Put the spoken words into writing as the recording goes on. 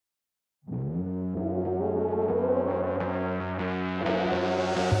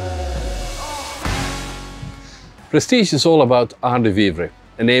Prestige is all about art de vivre,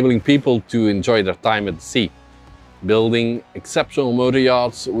 enabling people to enjoy their time at the sea, building exceptional motor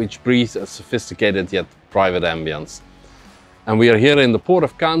yachts which breathe a sophisticated yet private ambience. And we are here in the port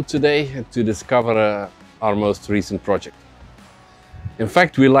of Caen today to discover our most recent project. In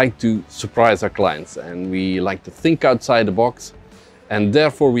fact, we like to surprise our clients and we like to think outside the box, and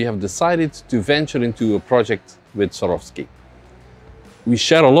therefore we have decided to venture into a project with Swarovski. We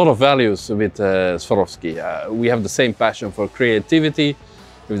share a lot of values with Swarovski. We have the same passion for creativity,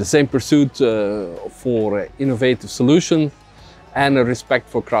 we have the same pursuit for innovative solutions and a respect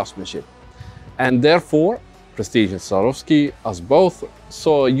for craftsmanship. And therefore, Prestige and Swarovski, us both,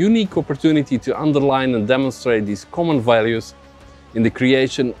 saw a unique opportunity to underline and demonstrate these common values in the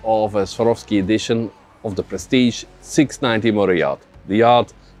creation of a Swarovski edition of the Prestige 690 motor yacht, the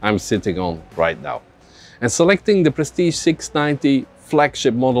yacht I'm sitting on right now. And selecting the Prestige 690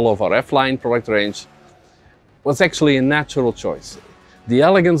 flagship model of our F-line product range was actually a natural choice. The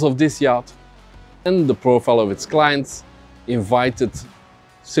elegance of this yacht and the profile of its clients invited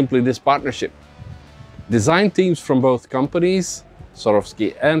simply this partnership. Design teams from both companies,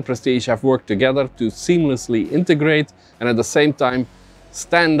 Swarovski and Prestige, have worked together to seamlessly integrate and at the same time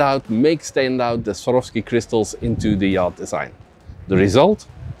make stand out the Swarovski crystals into the yacht design. The result,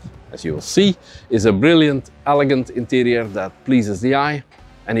 as you will see, is a brilliant, elegant interior that pleases the eye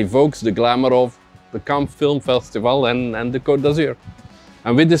and evokes the glamour of the Cannes Film Festival and the Côte d'Azur.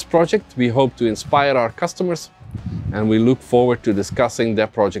 And with this project, we hope to inspire our customers, and we look forward to discussing their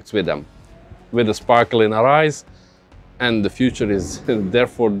projects with them, with a sparkle in our eyes, and the future is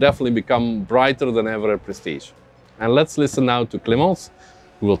therefore definitely become brighter than ever at Prestige. And let's listen now to Clémence,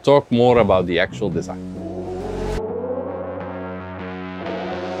 who will talk more about the actual design.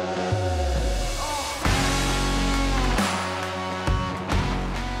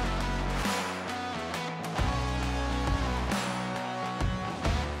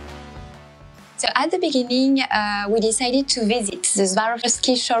 So at the beginning, we decided to visit the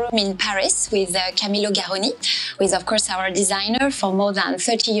Swarovski showroom in Paris with Camillo Garroni, who is of course our designer for more than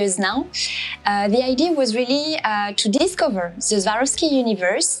 30 years now. The idea was really to discover the Swarovski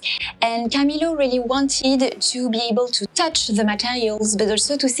universe, and Camillo really wanted to be able to touch the materials, but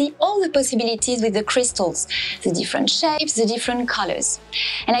also to see all the possibilities with the crystals, the different shapes, the different colors.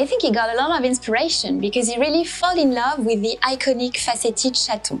 And I think he got a lot of inspiration because he really fell in love with the iconic faceted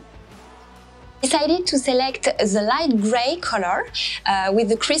chaton. Decided to select the light grey color with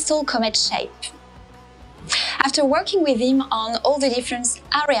the crystal comet shape. After working with him on all the different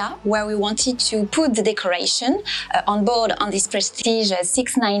areas where we wanted to put the decoration on board on this Prestige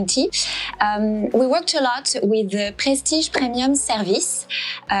 690, we worked a lot with the Prestige Premium Service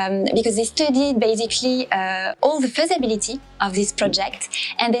because they studied basically all the feasibility of this project,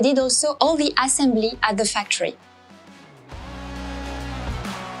 and they did also all the assembly at the factory.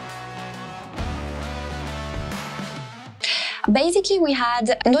 Basically, we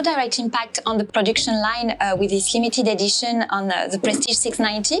had no direct impact on the production line with this limited edition on the Prestige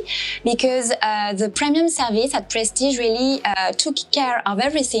 690 because the premium service at Prestige really took care of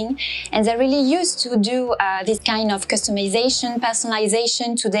everything, and they're really used to do this kind of customization,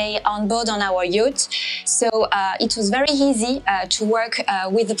 personalization today on board on our yacht. So it was very easy to work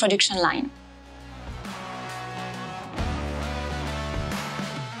with the production line.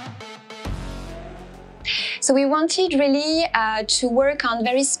 So we wanted really to work on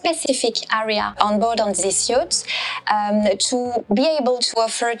very specific area on board on this yacht to be able to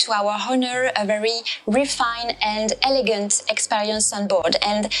offer to our owner a very refined and elegant experience on board.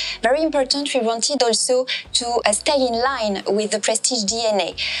 And very important, we wanted also to stay in line with the Prestige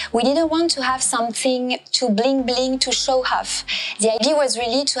DNA. We didn't want to have something to bling bling to show off. The idea was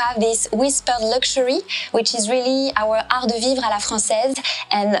really to have this whispered luxury, which is really our art de vivre à la française,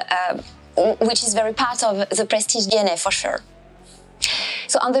 and which is very part of the Prestige DNA for sure.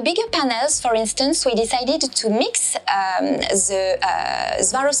 So on the bigger panels, for instance, we decided to mix the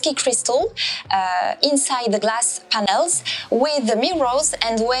Swarovski crystal inside the glass panels with the mirrors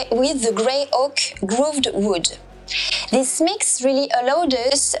and with the grey oak grooved wood. This mix really allowed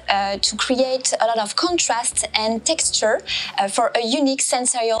us to create a lot of contrast and texture for a unique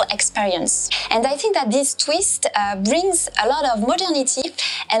sensorial experience. And I think that this twist brings a lot of modernity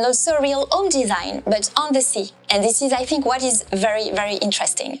and also real home design, but on the sea. And this is, I think, what is very, very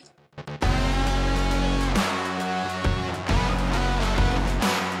interesting.